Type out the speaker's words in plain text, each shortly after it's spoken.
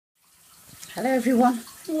Hello everyone.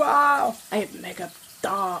 Wow, I have mega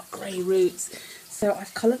dark grey roots. So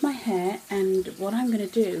I've coloured my hair, and what I'm going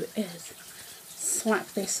to do is slap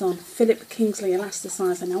this on Philip Kingsley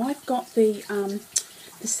Elasticiser. Now I've got the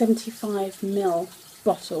 75ml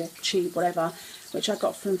bottle, tube, whatever, which I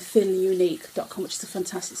got from philunique.com, which is a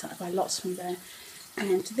fantastic site. I buy lots from there.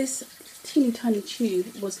 And this teeny tiny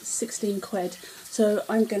tube was 16 quid. So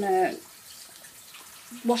I'm going to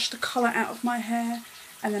wash the colour out of my hair,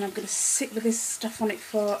 and then I'm going to sit with this stuff on it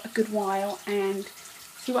for a good while and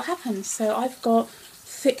see what happens. So I've got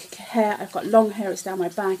thick hair, I've got long hair, it's down my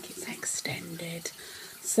back, it's extended.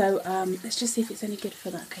 So let's just see if it's any good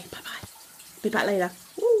for that. Okay, bye-bye. Be back later.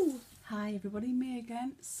 Woo. Hi everybody, me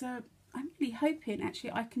again. So I'm really hoping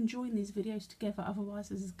actually I can join these videos together, otherwise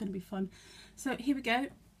this is going to be fun. So here we go.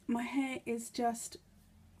 My hair is just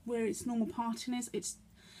where its normal parting is. It's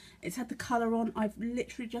had the colour on. I've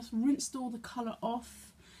literally just rinsed all the colour off,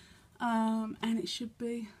 and it should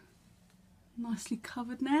be nicely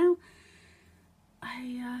covered now.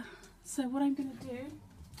 So what I'm going to do,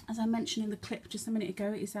 as I mentioned in the clip just a minute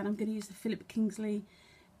ago, is that I'm going to use the Philip Kingsley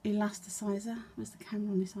Elasticiser. Where's the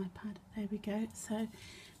camera on this iPad? There we go. So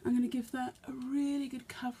I'm going to give that a really good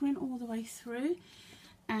covering all the way through.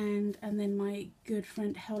 And then my good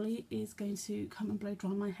friend Holly is going to come and blow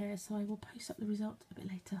dry my hair, so I will post up the result a bit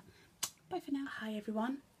later. Bye for now. Hi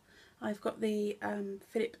everyone. I've got the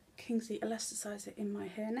Philip Kingsley Elasticiser in my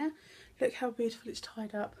hair now. Look how beautiful it's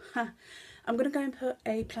tied up. I'm going to go and put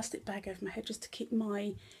a plastic bag over my head just to keep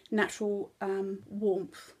my natural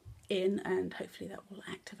warmth in, and hopefully that will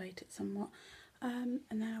activate it somewhat. And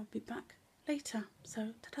then I'll be back later.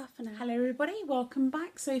 So ta-ta for now. Hello everybody, welcome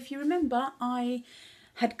back. So if you remember, I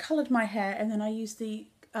had coloured my hair and then I used the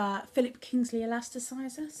Philip Kingsley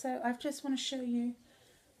Elasticiser. So I just want to show you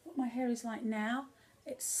what my hair is like now.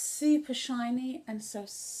 It's super shiny and so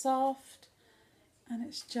soft, and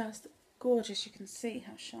it's just gorgeous. You can see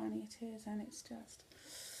how shiny it is, and it's just,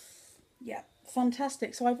 yeah,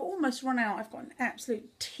 fantastic. So I've almost run out. I've got an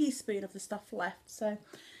absolute teaspoon of the stuff left, so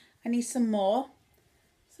I need some more.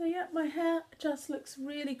 So yeah, my hair just looks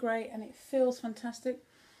really great and it feels fantastic.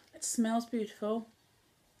 It smells beautiful.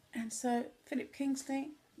 And so, Philip Kingsley,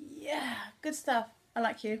 yeah, good stuff. I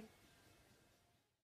like you.